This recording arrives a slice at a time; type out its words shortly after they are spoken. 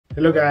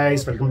Hello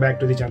guys, welcome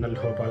back to the channel.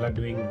 Hope all are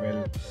doing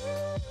well.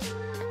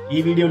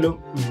 ఈ వీడియోలో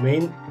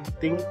main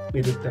thing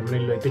మీరు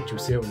thumbnail-లో అయితే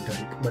చూసే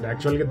ఉంటారు. బట్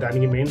యాక్చువల్గా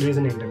దానికి మెయిన్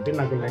రీజన్ ఏంటంటే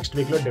నాకు నెక్స్ట్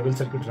వీక్లో డెవిల్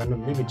సర్క్యూట్ రన్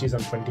ఉంది, which is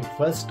on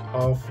 21st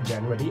of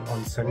January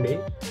on Sunday.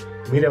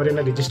 మీరు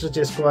ఎవరైనా రిజిస్టర్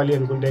చేసుకోవాలి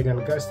అనుకుంటే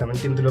కనుక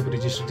 17th లోపు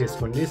రిజిస్టర్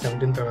చేసుకోండి.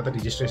 17th తర్వాత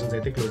రిజిస్ట్రేషన్స్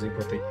అయితే క్లోజ్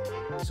అయిపోతాయి.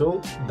 సో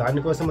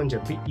దానికోసం అని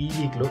చెప్పి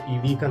ఈ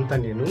వీక్ అంతా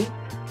నేను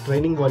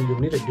ట్రైనింగ్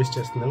వాల్యూమ్ని రెడ్యూస్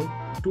చేస్తున్నాను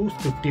టు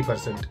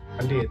 50%.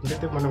 అంటే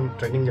ఎంతైతే మనం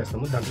ట్రైనింగ్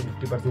చేస్తామో దాంట్లో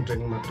 50%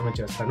 ట్రైనింగ్ మాత్రమే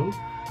చేస్తాను.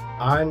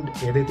 అండ్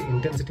ఏదైతే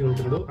ఇంటెన్సిటీ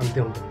ఉంటుందో అంతే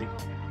ఉంటుంది.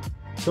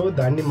 సో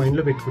దాన్ని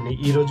మైండ్లో పెట్టుకుని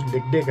ఈరోజు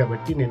లెగ్ డే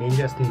కాబట్టి నేను ఏం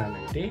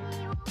చేస్తున్నానంటే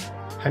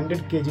 100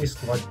 kg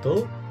స్క్వాట్తో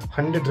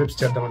 100 reps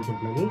చేద్దాం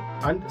అనుకుంటున్నాను.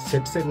 అండ్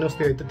సెట్స్ ఎన్ని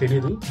వస్తాయో అయితే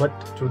తెలియదు, బట్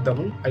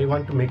చూద్దాము. I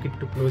want to make it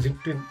to close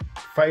it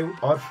 5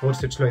 or 4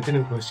 సెట్స్లో అయితే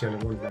నేను క్లోజ్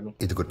చేయాలనుకుంటున్నాను.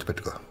 ఇది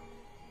గుర్తుపెట్టుకో,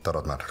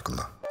 తర్వాత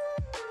మాట్లాడుకుందాం.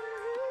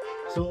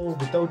 సో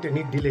వితౌట్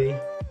ఎనీ డిలే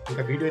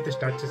ఇంకా వీడియో అయితే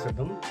స్టార్ట్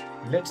చేసేద్దాం.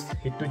 Let's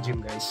hit to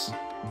gym guys.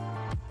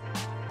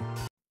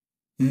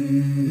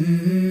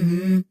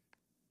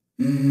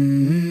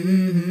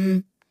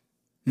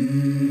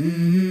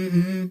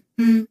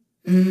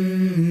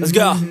 Let's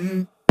go.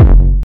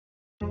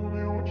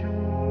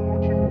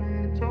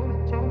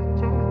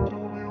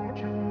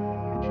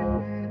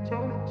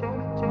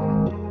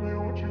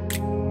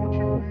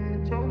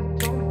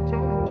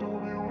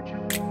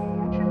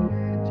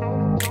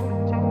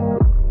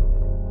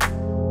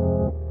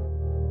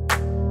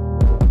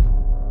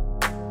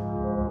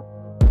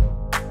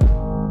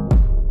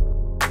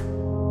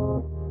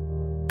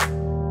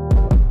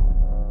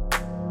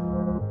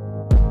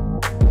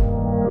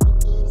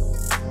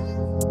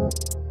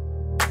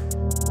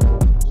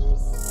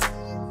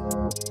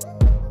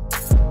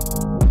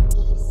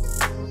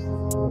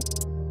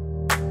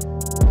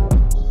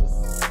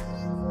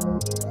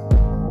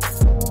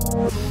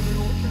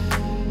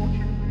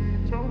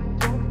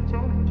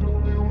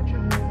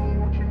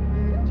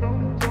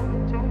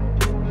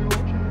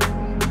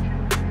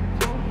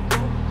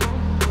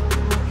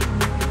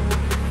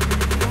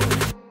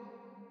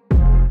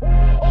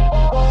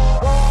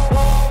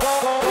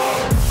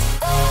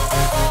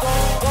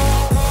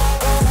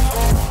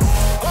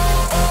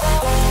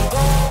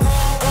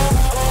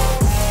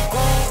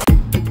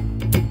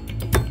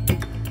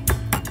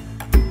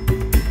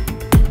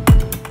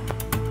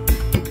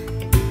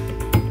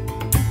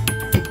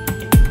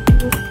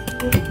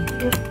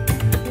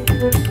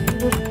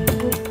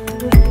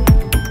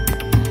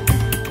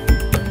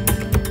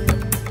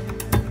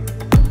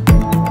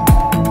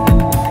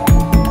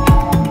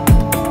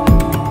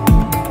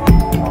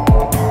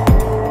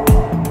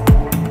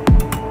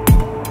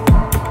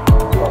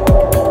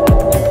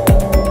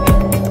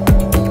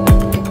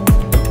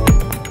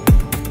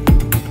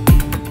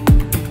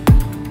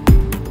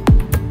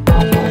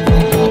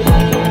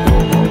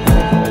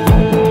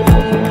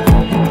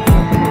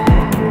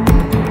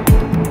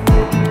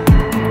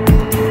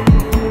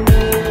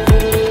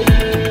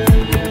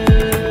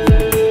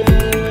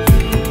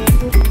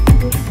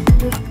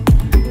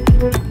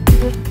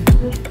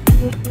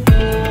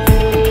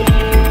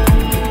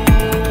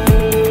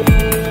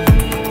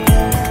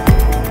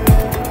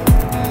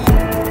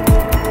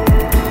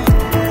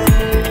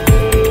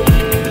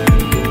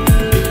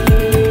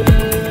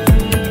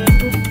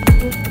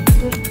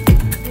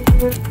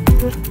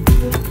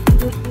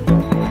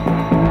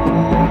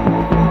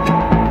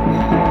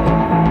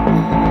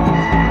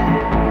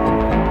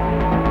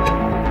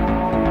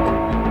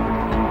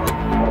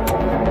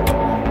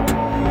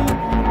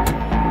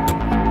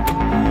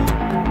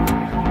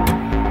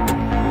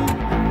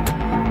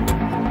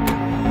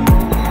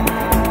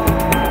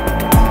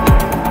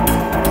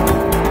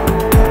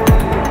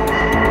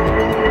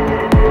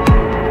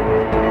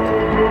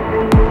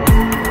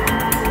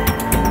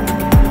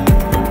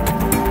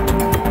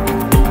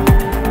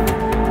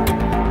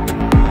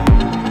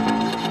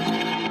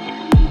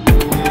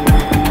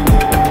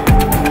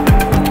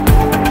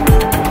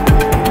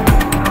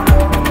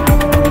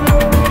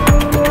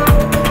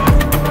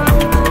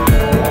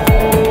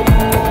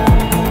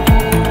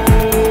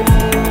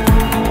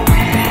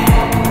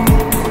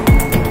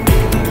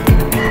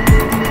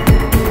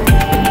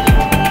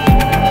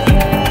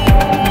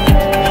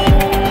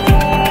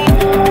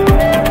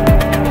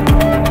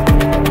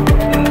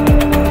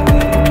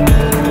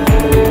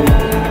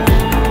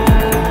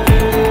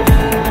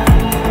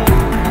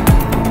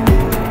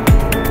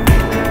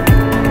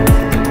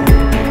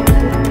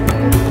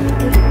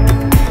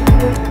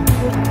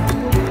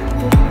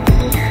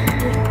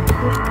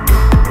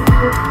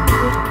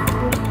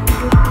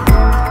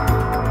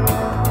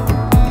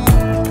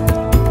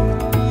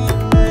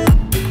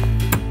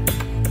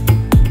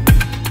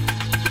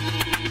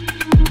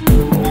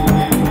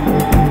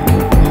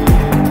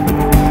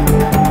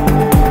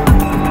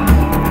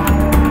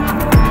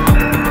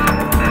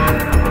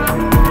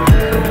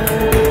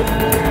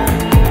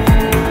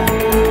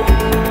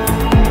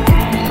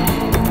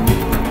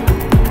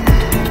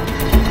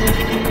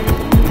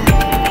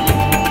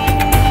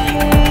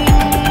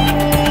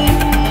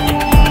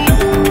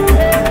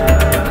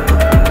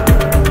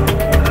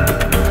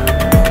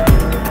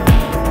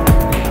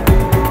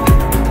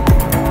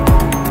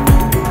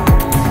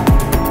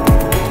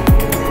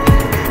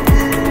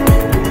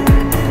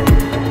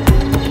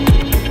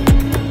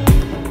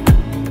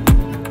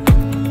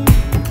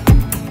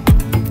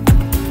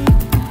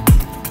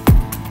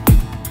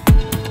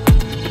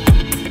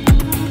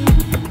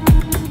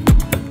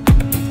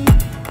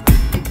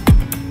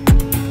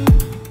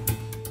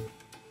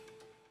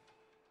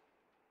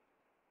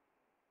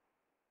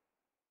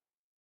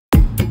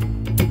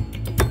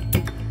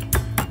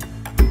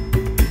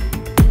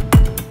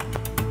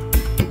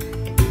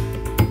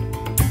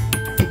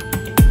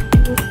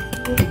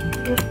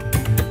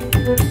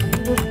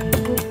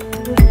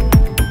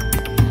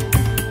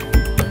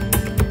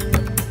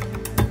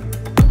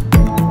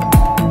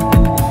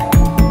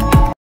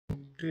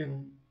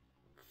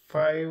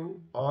 5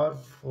 or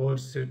 4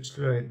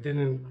 సెట్స్లో అయితే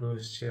నేను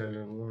క్లోజ్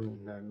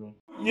చేయాలనుకుంటున్నాను.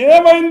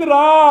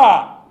 ఏమైందిరా?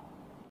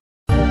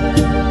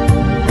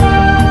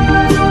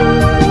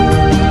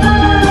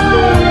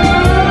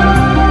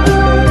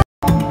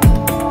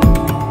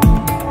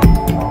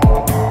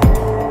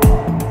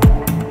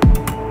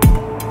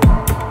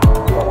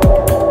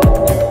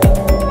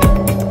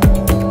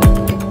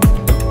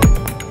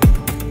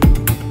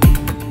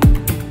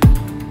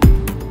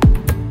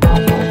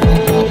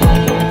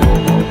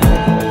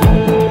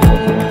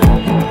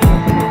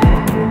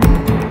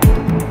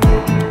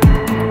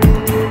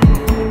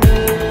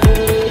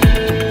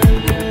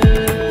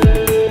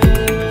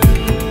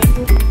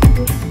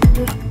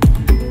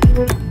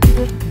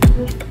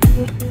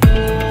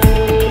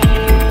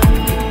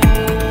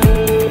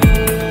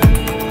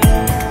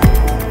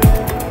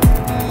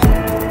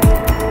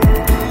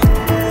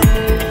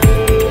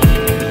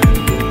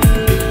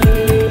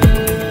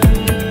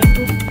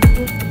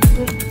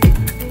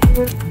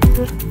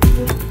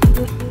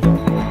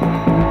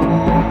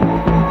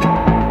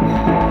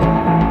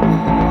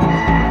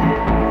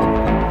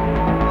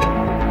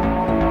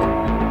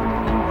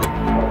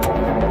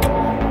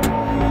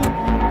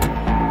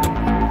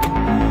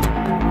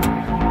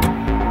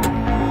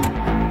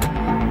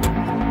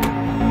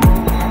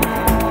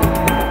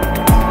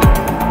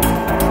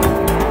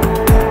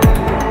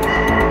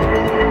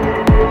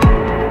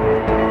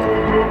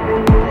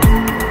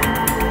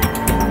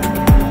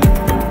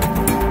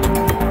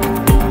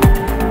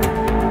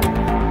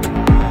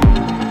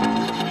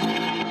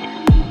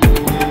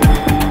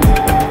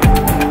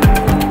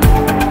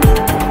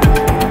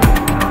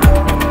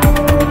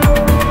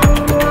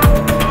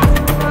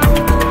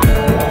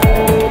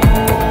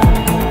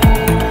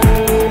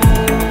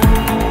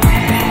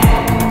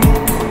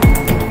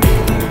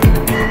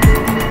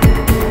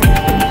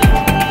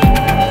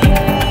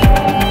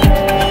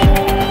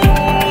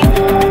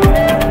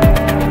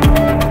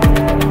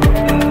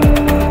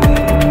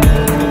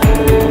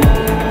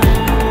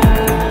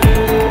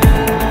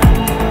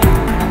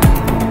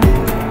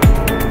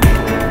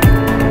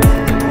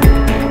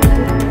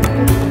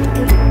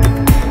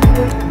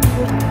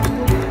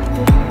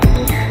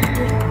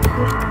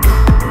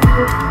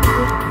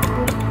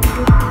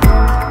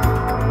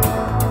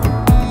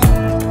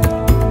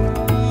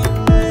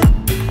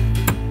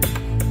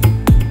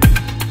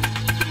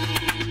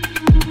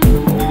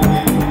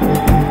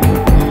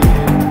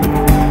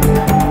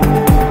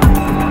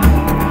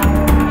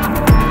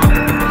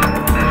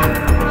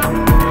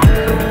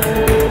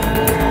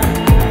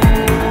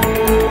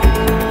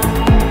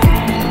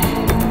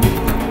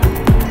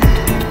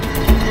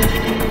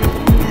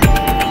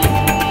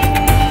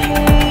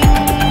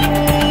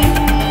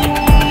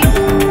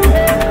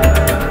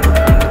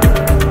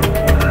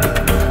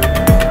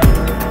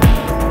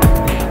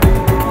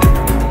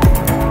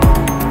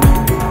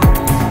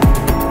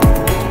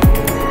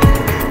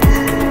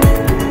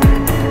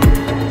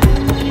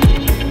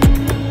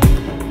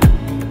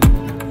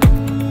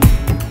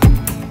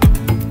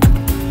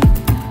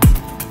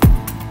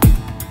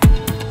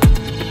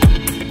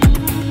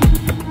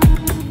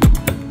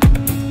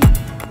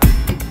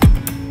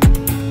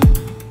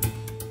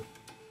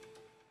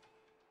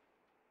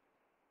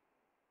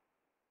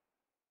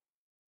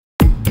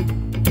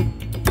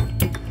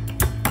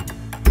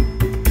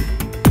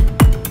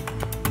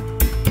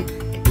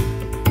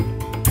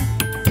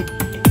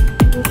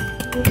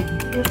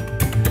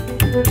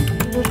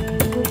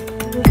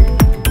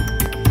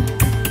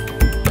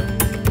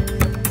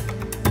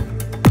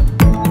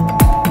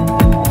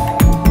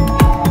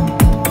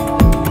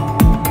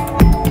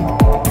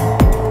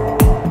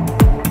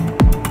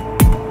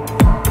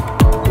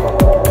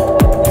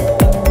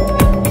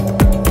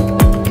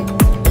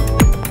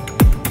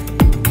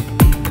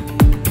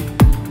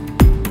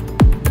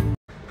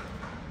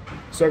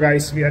 So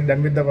guys, we are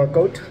done with the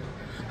workout.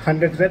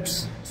 100 reps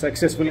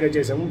సక్సెస్ఫుల్గా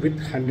చేసాము విత్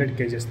 100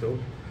 kgsతో.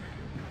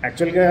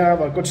 యాక్చువల్గా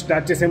వర్కౌట్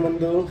స్టార్ట్ చేసే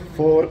ముందు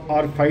 4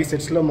 or 5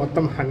 సెట్స్లో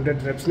మొత్తం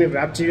 100 reps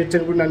ర్యాప్ చేయొచ్చు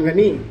అనుకున్నాను,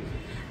 కానీ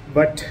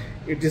but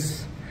it is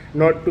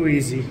not two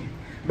easy.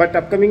 But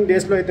upcoming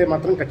డేస్లో అయితే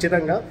మాత్రం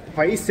ఖచ్చితంగా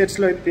 5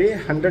 సెట్స్లో అయితే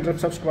 100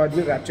 reps ఆఫ్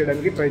స్క్వాట్ని ర్యాప్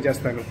చేయడానికి ట్రై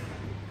చేస్తాను.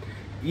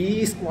 ఈ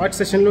స్క్వాట్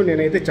సెషన్లో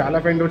నేనైతే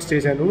చాలా ఫైండ్ అవుట్స్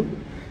చేశాను.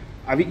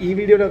 అవి ఈ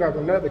వీడియోలో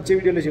కాకుండా వచ్చే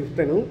వీడియోలో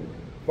చెప్తాను.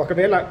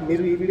 ఒకవేళ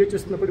మీరు ఈ వీడియో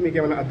చూస్తున్నప్పుడు మీకు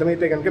ఏమైనా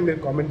అర్థమైతే కనుక మీరు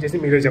కామెంట్ చేసి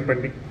మీరే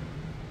చెప్పండి.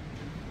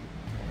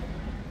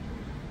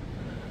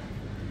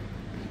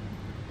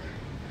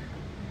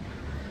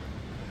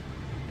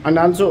 అండ్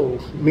ఆల్సో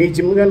మీ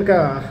జిమ్ కనుక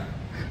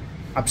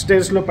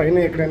అప్స్టైర్స్లో పైన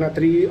ఎక్కడైనా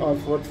 3 or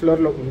 4th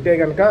ఫ్లోర్లో ఉంటే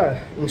కనుక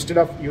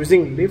instead of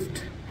using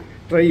lift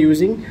try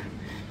using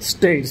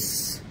stairs.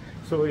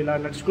 So ఇలా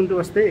నడుచుకుంటూ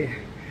వస్తే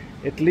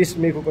అట్లీస్ట్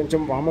మీకు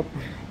కొంచెం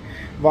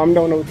వామ్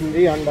డౌన్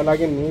అవుతుంది. అండ్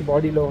అలాగే మీ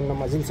బాడీలో ఉన్న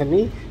మజిల్స్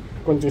అన్నీ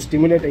కొంచెం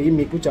స్టిమ్యులేట్ అయ్యి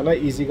మీకు చాలా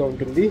ఈజీగా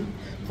ఉంటుంది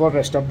for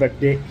rest of that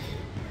day.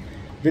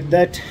 With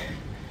that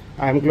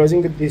I'm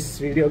closing with this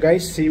video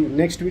guys. See you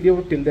next video.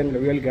 Till then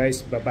love you all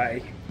guys. Bye bye.